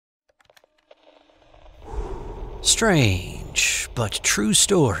Strange, but true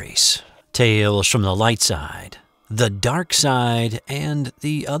stories. Tales from the light side, the dark side, and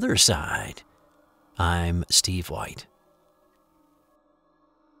the other side. I'm Steve White.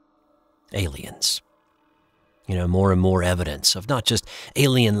 Aliens. More and more evidence of not just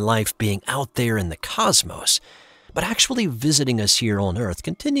alien life being out there in the cosmos, but actually visiting us here on Earth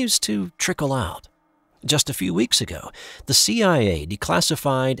continues to trickle out. Just a few weeks ago, the CIA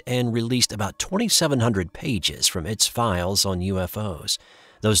declassified and released about 2,700 pages from its files on UFOs.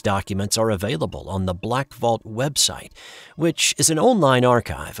 Those documents are available on the Black Vault website, which is an online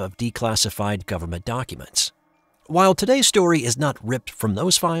archive of declassified government documents. While today's story is not ripped from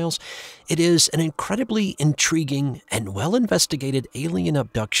those files, it is an incredibly intriguing and well-investigated alien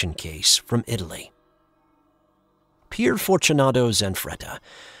abduction case from Italy. Pier Fortunato Zanfretta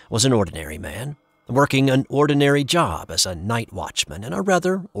was an ordinary man, working an ordinary job as a night watchman in a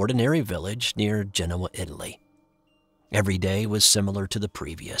rather ordinary village near Genoa, Italy. Every day was similar to the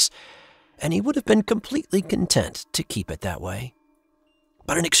previous, and he would have been completely content to keep it that way.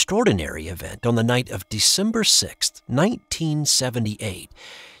 But an extraordinary event on the night of December 6, 1978,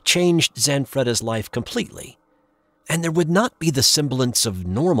 changed Zanfretta's life completely, and there would not be the semblance of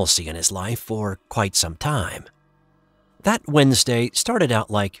normalcy in his life for quite some time. That Wednesday started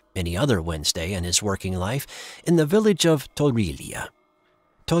out like any other Wednesday in his working life in the village of Torriglia.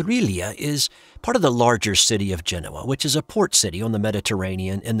 Torriglia is part of the larger city of Genoa, which is a port city on the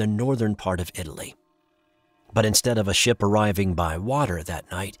Mediterranean in the northern part of Italy. But instead of a ship arriving by water that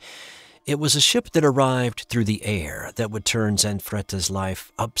night, it was a ship that arrived through the air that would turn Zanfretta's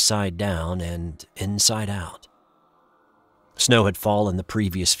life upside down and inside out. Snow had fallen the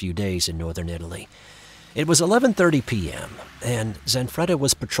previous few days in northern Italy. It was 11:30 p.m., and Zanfretta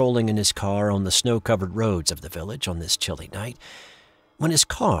was patrolling in his car on the snow-covered roads of the village on this chilly night when his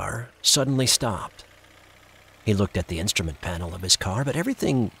car suddenly stopped. He looked at the instrument panel of his car, but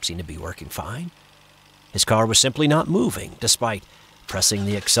everything seemed to be working fine. His car was simply not moving, despite pressing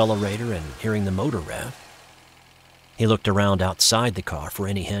the accelerator and hearing the motor rev. He looked around outside the car for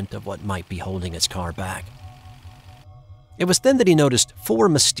any hint of what might be holding his car back. It was then that he noticed 4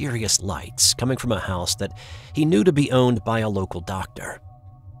 mysterious lights coming from a house that he knew to be owned by a local doctor.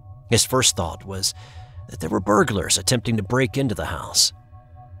 His first thought was that there were burglars attempting to break into the house.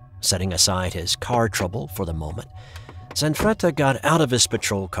 Setting aside his car trouble for the moment, Zanfretta got out of his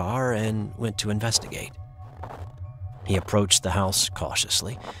patrol car and went to investigate. He approached the house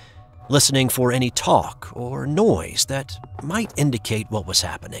cautiously, listening for any talk or noise that might indicate what was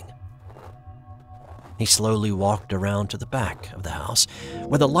happening. He slowly walked around to the back of the house,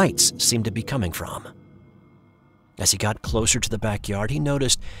 where the lights seemed to be coming from. As he got closer to the backyard, he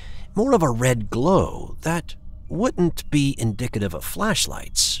noticed more of a red glow that wouldn't be indicative of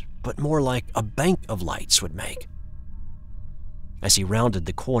flashlights, but more like a bank of lights would make. As he rounded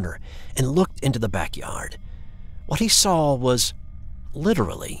the corner and looked into the backyard, what he saw was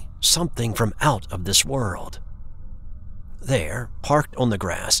literally something from out of this world. There, parked on the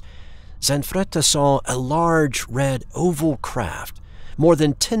grass, Zanfretta saw a large red oval craft, more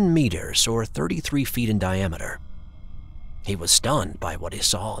than 10 meters or 33 feet in diameter. He was stunned by what he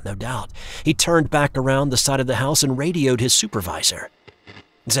saw, no doubt. He turned back around the side of the house and radioed his supervisor.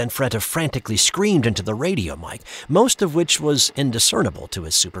 Zanfretta frantically screamed into the radio mic, most of which was indiscernible to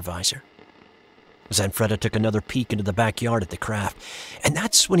his supervisor. Zanfretta took another peek into the backyard at the craft, and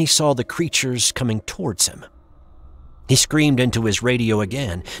that's when he saw the creatures coming towards him. He screamed into his radio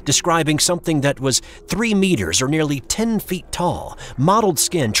again, describing something that was 3 meters or nearly 10 feet tall, mottled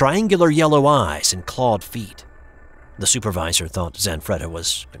skin, triangular yellow eyes, and clawed feet. The supervisor thought Zanfretta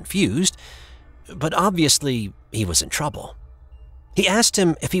was confused, but obviously he was in trouble. He asked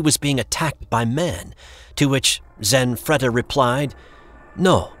him if he was being attacked by men, to which Zanfretta replied,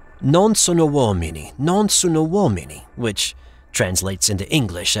 "No, non sono uomini, non sono uomini," which translates into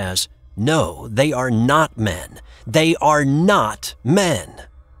English as, "No, they are not men. They are not men."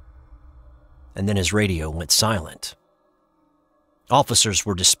 And then his radio went silent. Officers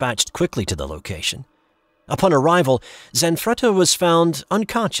were dispatched quickly to the location. Upon arrival, Zanfretta was found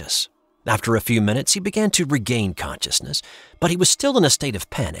unconscious. After a few minutes, he began to regain consciousness, but he was still in a state of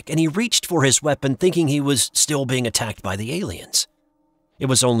panic, and he reached for his weapon thinking he was still being attacked by the aliens. It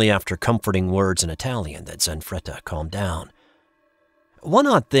was only after comforting words in Italian that Zanfretta calmed down. One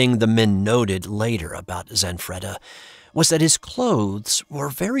odd thing the men noted later about Zanfretta was that his clothes were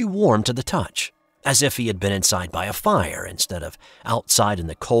very warm to the touch, as if he had been inside by a fire instead of outside in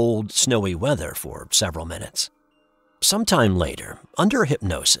the cold, snowy weather for several minutes. Sometime later, under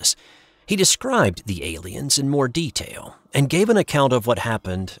hypnosis, he described the aliens in more detail and gave an account of what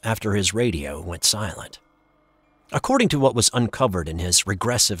happened after his radio went silent. According to what was uncovered in his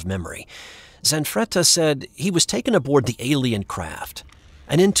regressive memory, Zanfretta said he was taken aboard the alien craft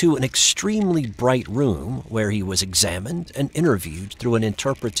and into an extremely bright room where he was examined and interviewed through an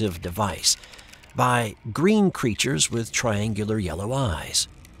interpretive device by green creatures with triangular yellow eyes.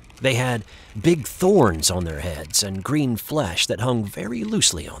 They had big thorns on their heads and green flesh that hung very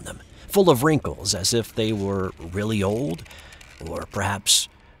loosely on them, full of wrinkles as if they were really old or perhaps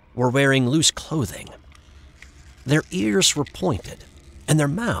were wearing loose clothing. Their ears were pointed, and their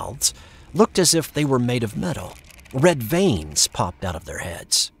mouths looked as if they were made of metal. Red veins popped out of their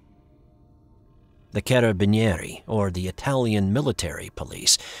heads. The Carabinieri, or the Italian military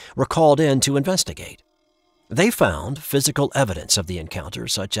police, were called in to investigate. They found physical evidence of the encounter,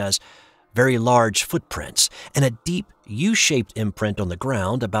 such as very large footprints and a deep U-shaped imprint on the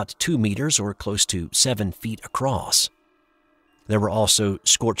ground about 2 meters or close to 7 feet across. There were also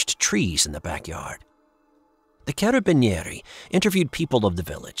scorched trees in the backyard. The Carabinieri interviewed people of the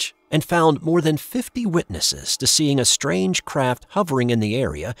village and found more than 50 witnesses to seeing a strange craft hovering in the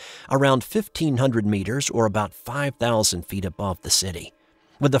area around 1,500 meters or about 5,000 feet above the city,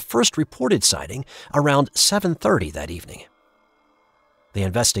 with the first reported sighting around 7:30 that evening. The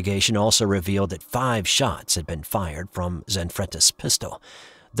investigation also revealed that 5 shots had been fired from Zanfretta's pistol,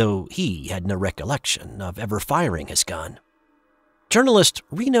 though he had no recollection of ever firing his gun. Journalist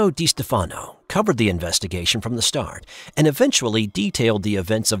Rino Di Stefano covered the investigation from the start and eventually detailed the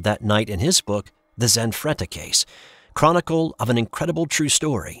events of that night in his book, The Zanfretta Case, Chronicle of an Incredible True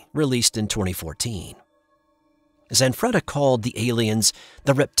Story, released in 2014. Zanfretta called the aliens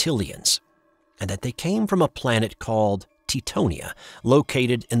the reptilians, and that they came from a planet called Titonia,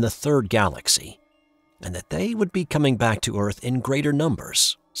 located in the 3rd galaxy, and that they would be coming back to Earth in greater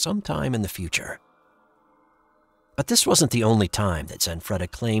numbers sometime in the future. But this wasn't the only time that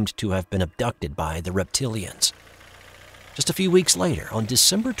Zanfretta claimed to have been abducted by the reptilians. Just a few weeks later, on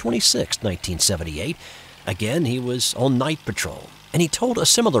December 26, 1978, again he was on night patrol, and he told a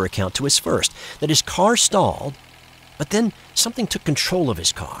similar account to his first, that his car stalled, but then something took control of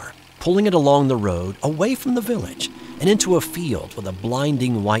his car, pulling it along the road away from the village and into a field with a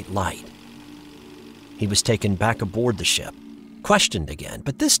blinding white light. He was taken back aboard the ship, questioned again,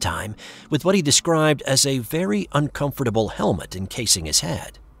 but this time with what he described as a very uncomfortable helmet encasing his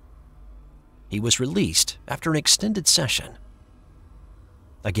head. He was released after an extended session.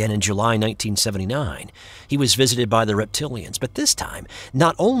 Again in July 1979, he was visited by the reptilians, but this time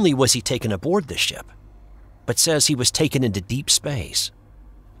not only was he taken aboard the ship, but says he was taken into deep space.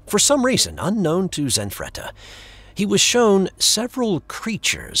 For some reason unknown to Zanfretta, he was shown several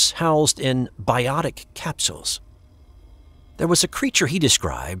creatures housed in biotic capsules. There was a creature he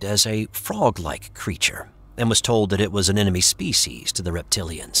described as a frog-like creature and was told that it was an enemy species to the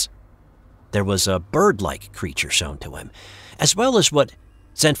reptilians. There was a bird-like creature shown to him, as well as what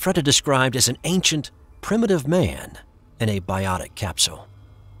Zanfretta described as an ancient, primitive man in a biotic capsule.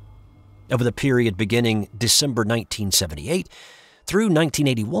 Over the period beginning December 1978 through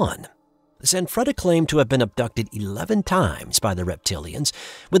 1981, Zanfretta claimed to have been abducted 11 times by the reptilians,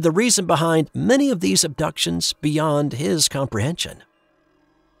 with the reason behind many of these abductions beyond his comprehension.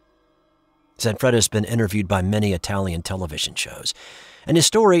 Zanfretta has been interviewed by many Italian television shows, and his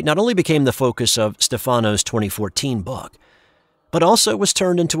story not only became the focus of Stefano's 2014 book, but also was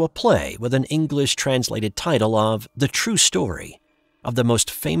turned into a play with an English translated title of The True Story of the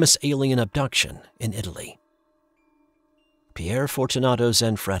Most Famous Alien Abduction in Italy. Pier Fortunato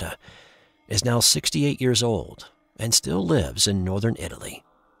Zanfretta is now 68 years old and still lives in northern Italy.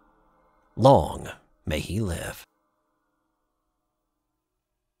 Long may he live.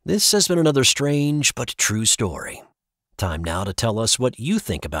 This has been another strange but true story. Time now to tell us what you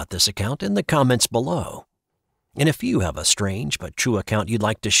think about this account in the comments below. And if you have a strange but true account you'd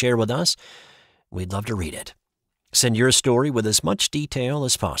like to share with us, we'd love to read it. Send your story with as much detail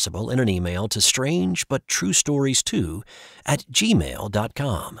as possible in an email to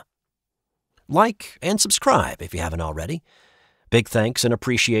strangebutTrueStories2@gmail.com. Like and subscribe if you haven't already. Big thanks and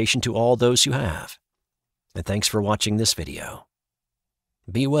appreciation to all those who have. And thanks for watching this video.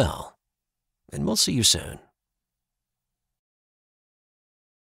 Be well, and we'll see you soon.